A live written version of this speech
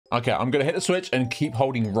Okay, I'm gonna hit the switch and keep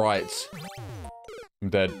holding right. I'm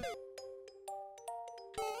dead.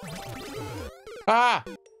 Ah!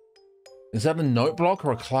 Is that a note block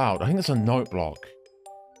or a cloud? I think it's a note block.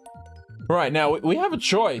 Right, now we have a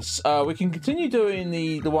choice. We can continue doing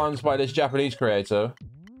the ones by this Japanese creator.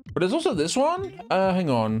 But there's also this one. Hang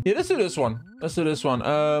on. Yeah, let's do this one. Let's do this one.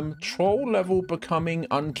 Troll level becoming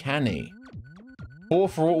uncanny. 4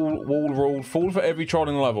 for all wall rule. Fall for every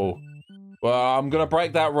trolling level. Well, I'm gonna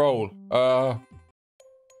break that rule. Oh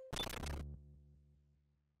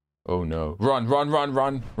no. Run, run, run,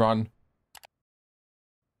 run, run.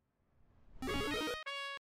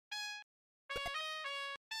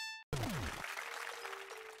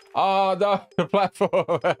 Oh no, the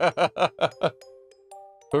platform.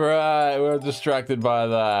 Right, we're distracted by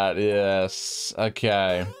that. Yes.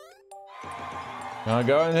 Okay. I'll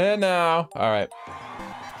go in here now. Alright.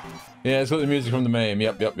 Yeah, it's got the music from the meme.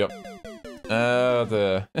 Yep, yep, yep. Oh,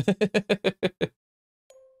 the.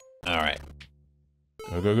 Alright.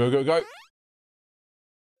 Go, go, go, go, go.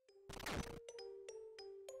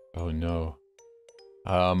 Oh no.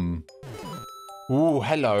 Ooh,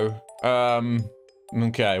 hello.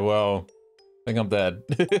 Okay, well, I think I'm dead.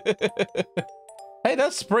 Hey,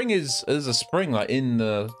 that spring is a spring like in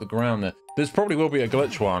the ground there. This probably will be a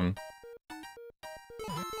glitch one.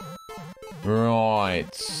 Right.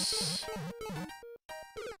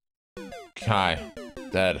 Okay.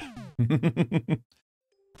 Dead.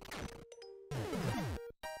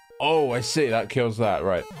 Oh, I see. That kills that.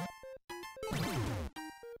 Right.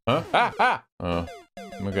 Huh? Ah! Ah! Oh.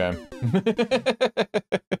 Okay.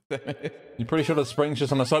 You're pretty sure the spring's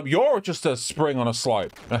just on a slope? You're just a spring on a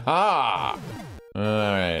slope. Aha!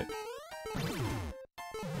 Alright.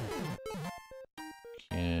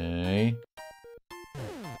 Okay.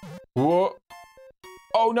 Whoa!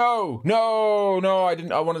 Oh no! No! No, I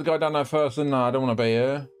didn't. I wanted to go down there first, didn't I? I don't want to be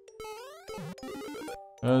here.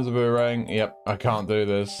 There's a boomerang. Yep, I can't do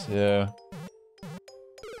this. Yeah.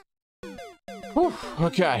 Whew,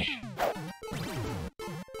 okay.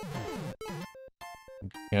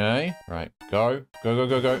 Okay, right, go, go, go,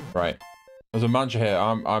 go, go. Right, there's a muncher here.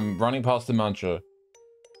 I'm running past the muncher.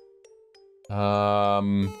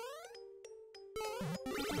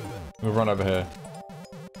 We'll run over here.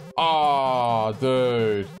 Oh,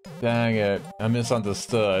 dude, dang it! I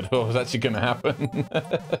misunderstood. What was actually gonna happen?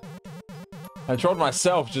 I trolled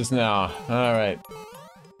myself just now. All right.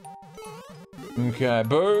 Okay,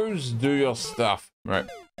 Booze, do your stuff. Right.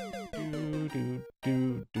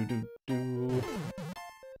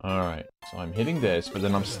 Alright, so I'm hitting this, but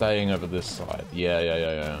then I'm staying over this side.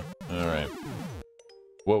 Yeah. Alright.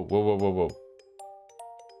 Whoa, whoa, whoa, whoa, whoa.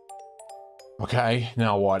 Okay,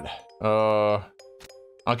 now what?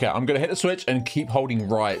 Okay, I'm gonna hit the switch and keep holding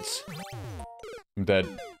right. I'm dead.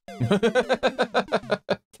 Dang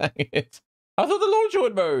it. I thought the launcher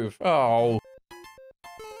would move. Oh.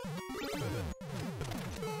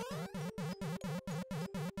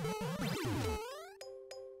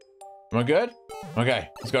 Am I good? Okay,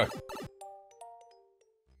 let's go.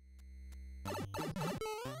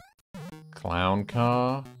 Clown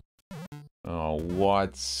car? Oh,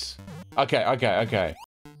 what? Okay, okay, okay.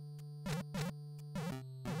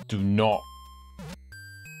 Do not.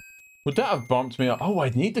 Would that have bumped me up? Oh, I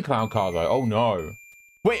need the clown car though. Oh no.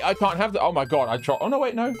 Wait, I can't have the. Oh my god, I tried. Oh no,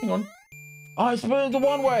 wait, no, hang on. Oh, it's the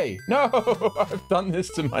one way. No, I've done this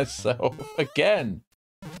to myself again.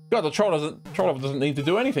 God, the troll doesn't need to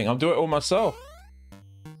do anything. I'll do it all myself.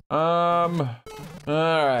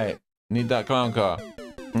 Alright. Need that clown car.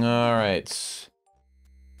 Alright.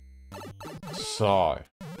 So.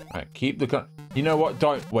 Alright, keep the clown. You know what?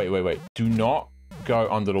 Don't. Wait. Do not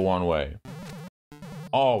go under the one way.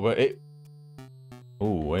 Oh, but it.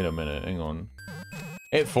 Oh, wait a minute. Hang on.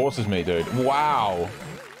 It forces me, dude. Wow.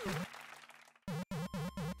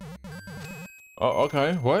 Oh,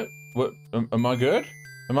 okay. What? What? Am I good?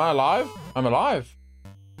 Am I alive? I'm alive.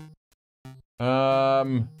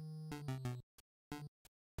 No,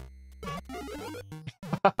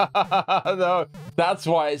 that's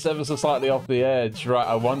why it's ever so slightly off the edge. Right,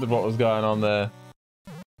 I wondered what was going on there.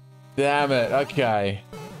 Damn it, okay.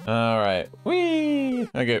 Alright. Whee!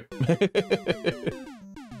 Okay.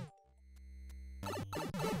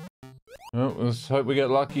 Well, let's hope we get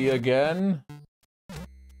lucky again.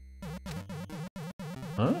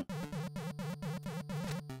 Huh?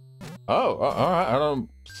 Oh, alright, I don't...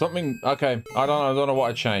 Something... Okay, I don't know what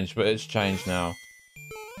I changed, but it's changed now.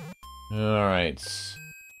 Alright.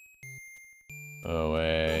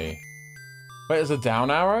 Away. Wait, there's a down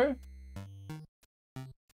arrow?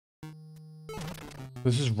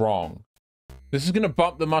 This is wrong. This is gonna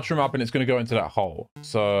bump the mushroom up and it's gonna go into that hole.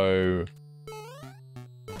 So...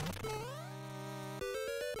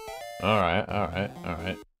 Alright, alright,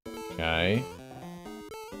 alright. Okay.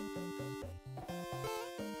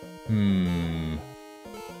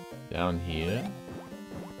 Down here.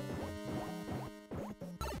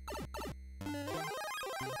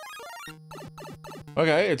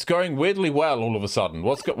 Okay, it's going weirdly well all of a sudden.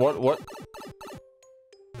 What?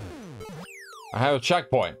 I have a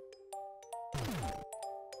checkpoint.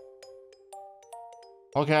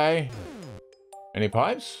 Okay. Any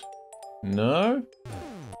pipes? No?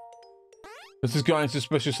 This is going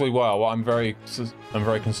suspiciously well. I'm very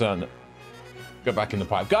concerned. Go back in the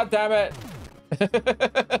pipe. God damn it!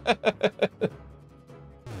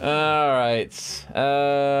 Alright.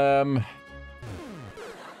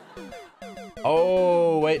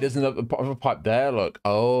 Oh, wait, there's another pipe there, look.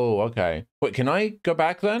 Oh, okay. Wait, can I go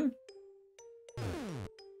back then?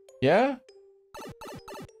 Yeah?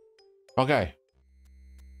 Okay.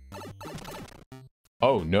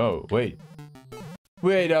 Oh, no, wait.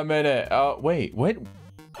 Wait a minute. Wait.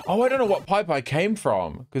 Oh, I don't know what pipe I came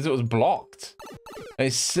from, because it was blocked. I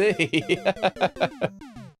see.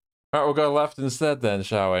 Alright, we'll go left instead then,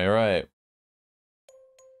 shall we? Right.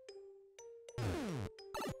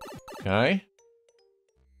 Okay.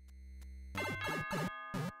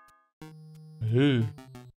 Ooh.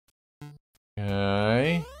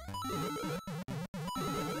 Okay.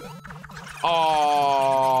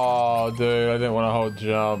 Oh, dude, I didn't want to hold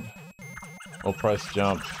jump. Or press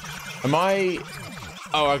jump. Am I...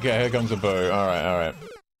 Oh, okay, here comes a boo. Alright.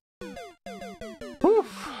 Whew.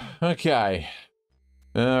 Okay.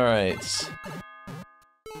 Alright.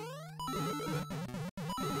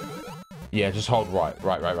 Yeah, just hold right.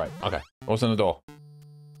 Okay. What's in the door?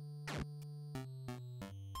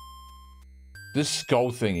 This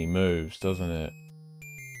skull thingy moves, doesn't it?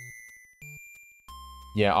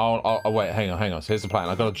 Yeah, I'll wait, hang on. So here's the plan.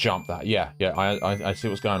 I gotta jump that. Yeah, I see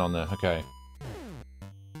what's going on there. Okay.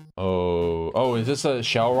 Oh, is this a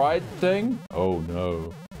shell ride thing? Oh,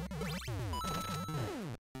 no.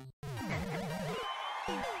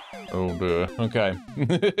 Oh, dear. Okay.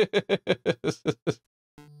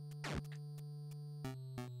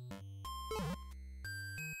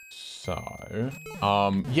 So,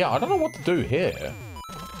 yeah, I don't know what to do here.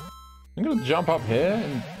 I'm gonna jump up here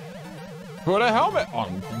and put a helmet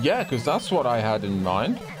on. Yeah, because that's what I had in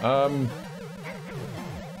mind.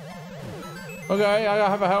 Okay, I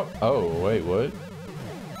have a helmet. Oh, wait, what?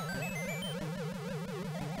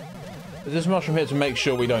 Is this mushroom here to make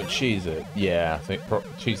sure we don't cheese it? Yeah, I think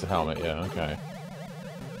cheese the helmet. Yeah, okay.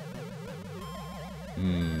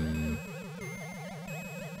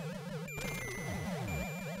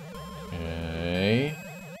 Okay.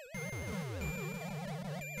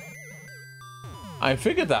 I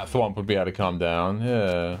figured that thwomp would be able to come down.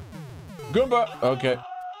 Yeah. Goomba! Okay.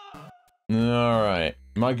 Alright.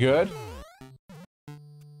 Am I good?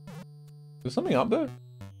 Is there something up there?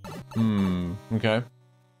 Okay.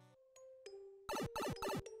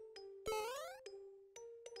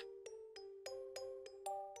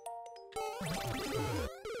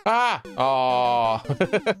 Ah! Oh. How did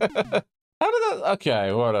that...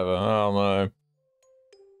 Okay, whatever. Oh, no.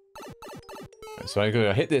 So I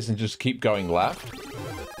gotta hit this and just keep going left.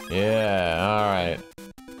 Yeah, alright.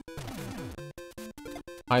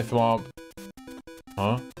 Hi, Thwomp.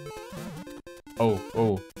 Huh?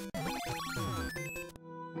 Oh.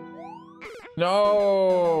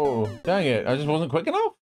 No! Dang it, I just wasn't quick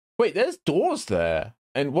enough? Wait, there's doors there.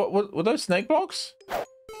 And what were those snake blocks?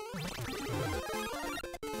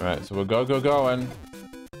 Alright, so we'll going.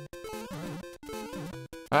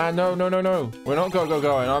 Ah, no. We're not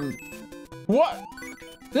going. What?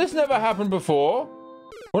 This never happened before.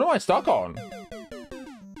 What am I stuck on?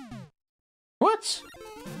 What?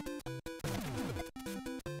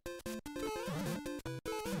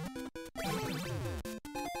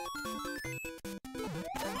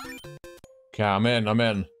 Okay, I'm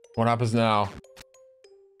in. What happens now?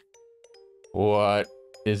 What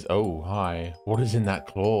is... Oh, hi. What is in that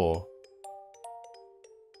claw?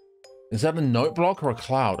 Is that a note block or a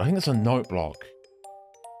cloud? I think it's a note block.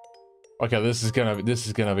 Okay, this is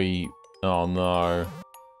gonna be... Oh, no.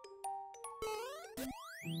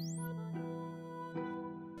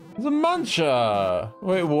 It's a muncher!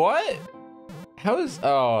 Wait, what? How is...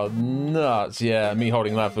 Oh, nuts. Yeah, me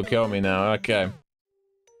holding left will kill me now. Okay.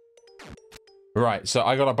 Right, so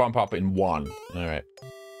I gotta bump up in 1. Alright.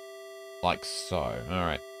 Like so.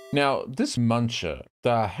 Alright. Now, this muncher,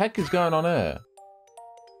 the heck is going on here?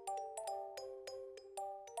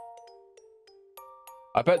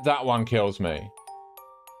 I bet that one kills me.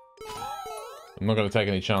 I'm not gonna take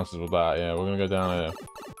any chances with that. Yeah, we're gonna go down here.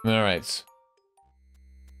 Alright.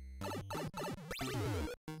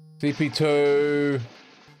 CP2.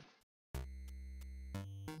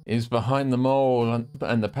 is behind the mole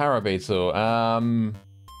and the parabeetle.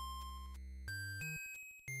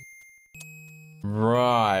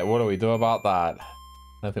 Right, what do we do about that? I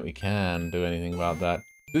don't think we can do anything about that.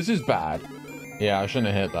 This is bad. Yeah, I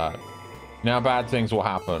shouldn't have hit that. Now bad things will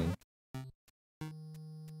happen.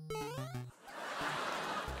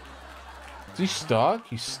 Is he stuck?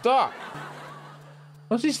 He's stuck.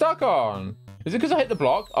 What's he stuck on? Is it because I hit the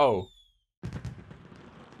block? Oh.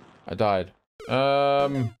 I died.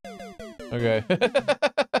 Okay.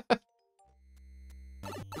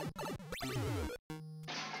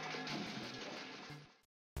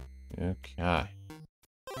 Okay.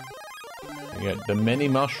 We get the many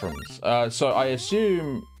mushrooms. So I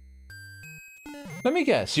assume... Let me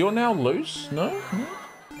guess, you're now loose? No? No?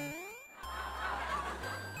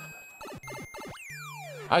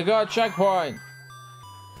 I got a checkpoint!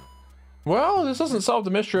 Well, this doesn't solve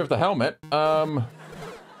the mystery of the helmet.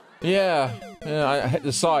 Yeah, I hit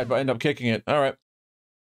the side, but I end up kicking it. Alright.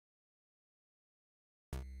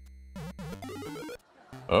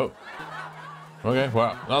 Oh. Okay,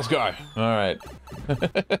 well, let's go. Alright.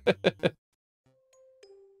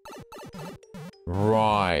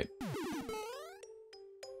 Right.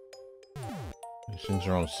 These things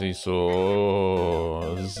are on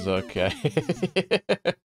seesaw. This is okay.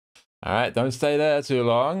 Alright, don't stay there too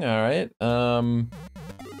long. Alright.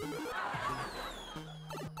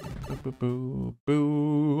 Boo, boo,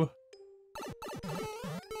 boo.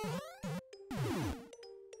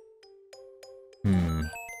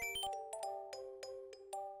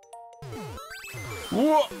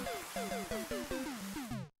 Whoa!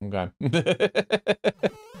 Okay.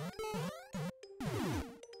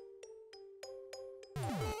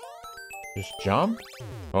 Just jump?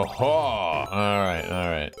 Oh, alright,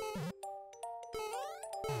 alright.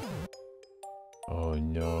 Oh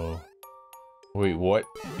no. Wait, what?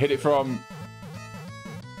 Hit it from...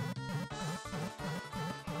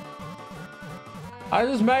 I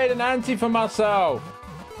just made an ante for myself!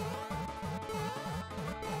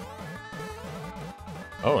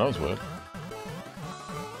 Oh, that was weird.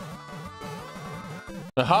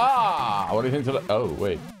 Aha! What do you think to the... Oh,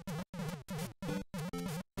 wait.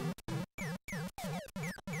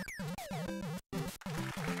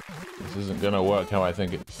 This isn't gonna work how I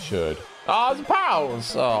think it should. Oh, it's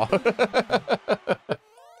pals! Oh.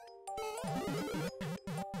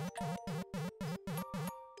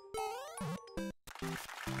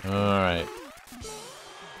 Alright.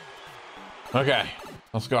 Okay,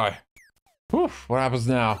 let's go. Woof, what happens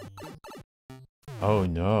now? Oh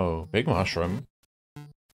no, big mushroom.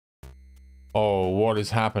 Oh, what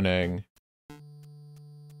is happening?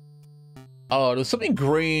 Oh, there's something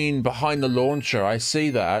green behind the launcher. I see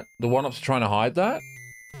that. The one-up's trying to hide that?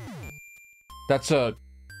 That's a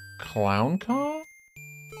clown car?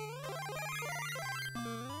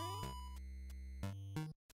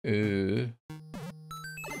 It's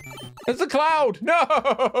a cloud! No!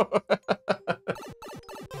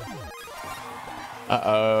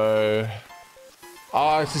 Uh-oh.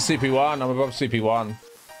 Oh, it's a CP1. I'm above CP1.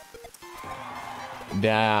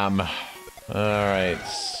 Damn. Alright.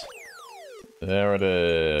 There it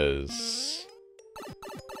is.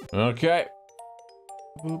 Okay.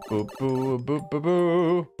 Boop, boop, boop, boop, boop,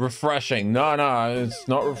 boop. Refreshing. No, it's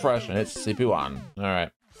not refreshing. It's CP1.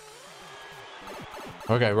 Alright.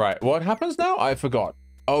 Okay, right. What happens now? I forgot.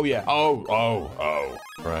 Oh, yeah. Oh.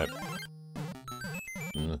 Right.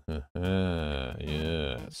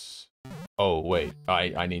 Yes. Oh, wait.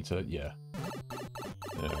 I need to... Yeah.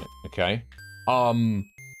 Okay. I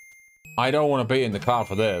don't want to be in the car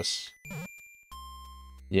for this.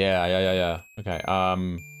 Yeah. Okay,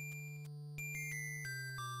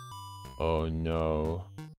 Oh, no.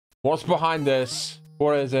 What's behind this?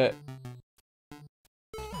 What is it?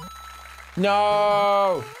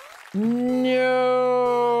 No!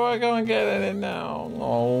 No! I can't get in it now.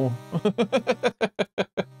 No.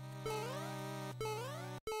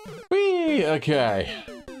 Whee! Okay.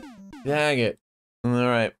 Dang it.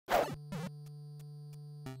 Alright.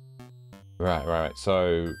 Right.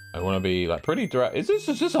 So, I want to be, like, pretty direct. Is this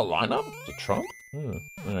a lineup? To Trump?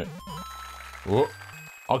 Alright. Whoa.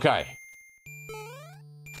 Okay.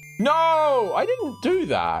 No! I didn't do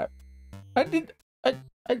that. I didn't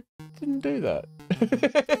do that. I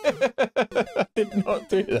did not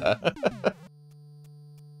do that.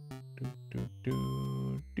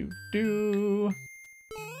 do.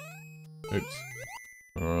 Oops.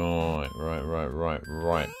 Right.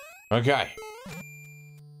 Okay.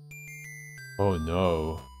 Oh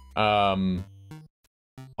no.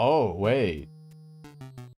 Oh wait.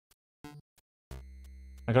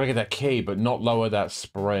 I gotta get that key, but not lower that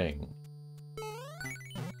spring.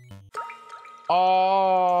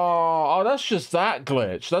 Oh, that's just that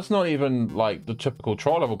glitch. That's not even like the typical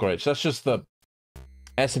troll level glitch. That's just the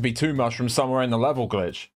SMP2 mushroom somewhere in the level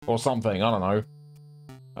glitch or something. I don't know.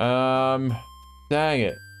 Dang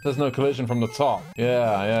it. There's no collision from the top.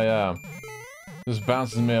 Yeah. Just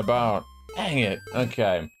bounces me about. Dang it.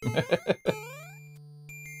 Okay.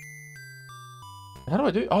 How do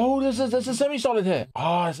I do? Oh, there's a semi-solid here.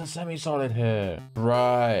 Oh, there's a semi-solid here.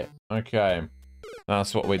 Right. Okay.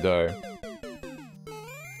 That's what we do.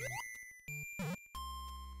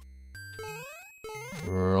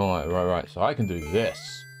 Right. So I can do this.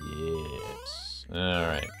 Yes.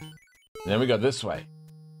 Alright. Then we go this way.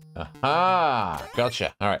 Aha!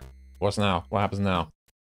 Gotcha. Alright. What's now? What happens now?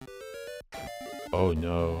 Oh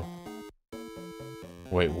no.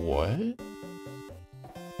 Wait, what?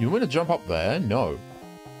 You want me to jump up there? No.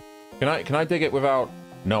 Can I dig it without...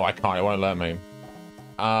 No, I can't. It won't let me.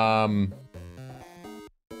 Oh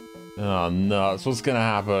no, that's what's gonna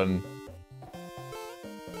happen.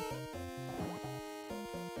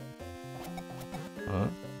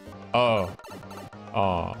 Oh.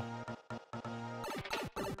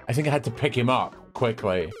 I think I had to pick him up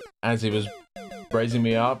quickly as he was raising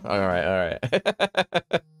me up. Alright.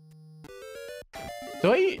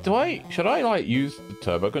 Should I like use the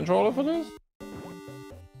turbo controller for this?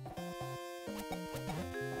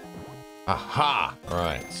 Aha!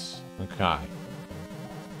 Right. Okay.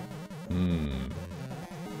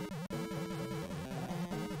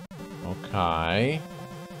 Okay.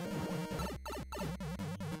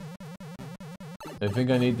 I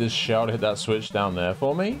think I need this shell to hit that switch down there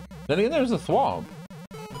for me. Then again, there's a thwomp.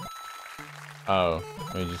 Oh,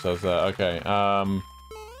 it just does that. Okay.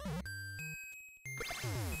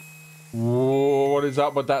 Whoa, what is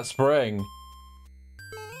up with that spring?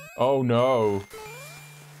 Oh no.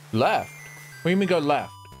 Left? What do you mean go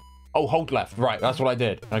left? Oh, hold left. Right, that's what I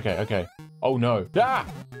did. Okay. Oh no. Ah!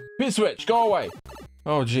 Pit switch, go away.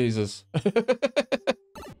 Oh, Jesus.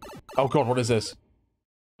 Oh god, what is this?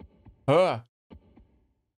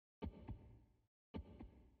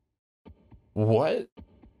 What?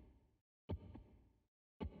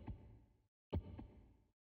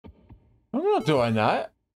 I'm not doing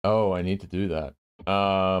that. Oh, I need to do that.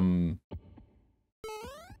 Dang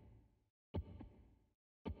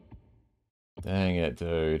it,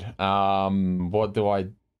 dude. What do I...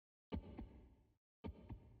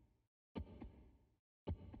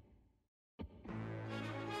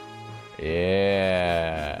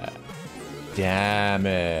 Yeah. Damn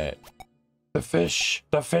it. The fish.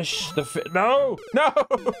 No! No!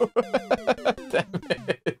 Damn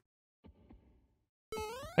it.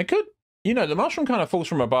 I could... You know, the mushroom kind of falls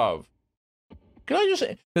from above. Can I just...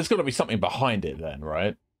 There's got to be something behind it then,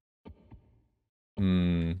 right?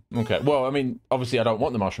 Okay. Well, I mean, obviously I don't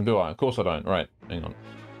want the mushroom, do I? Of course I don't. Right. Hang on.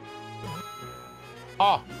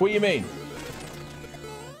 Ah, what do you mean?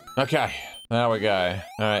 Okay. There we go.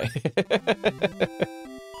 Alright.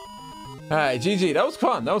 Alright, GG. That was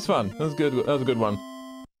fun. That was good. That was a good one.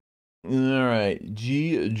 Alright.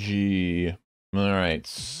 GG.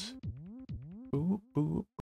 Alright.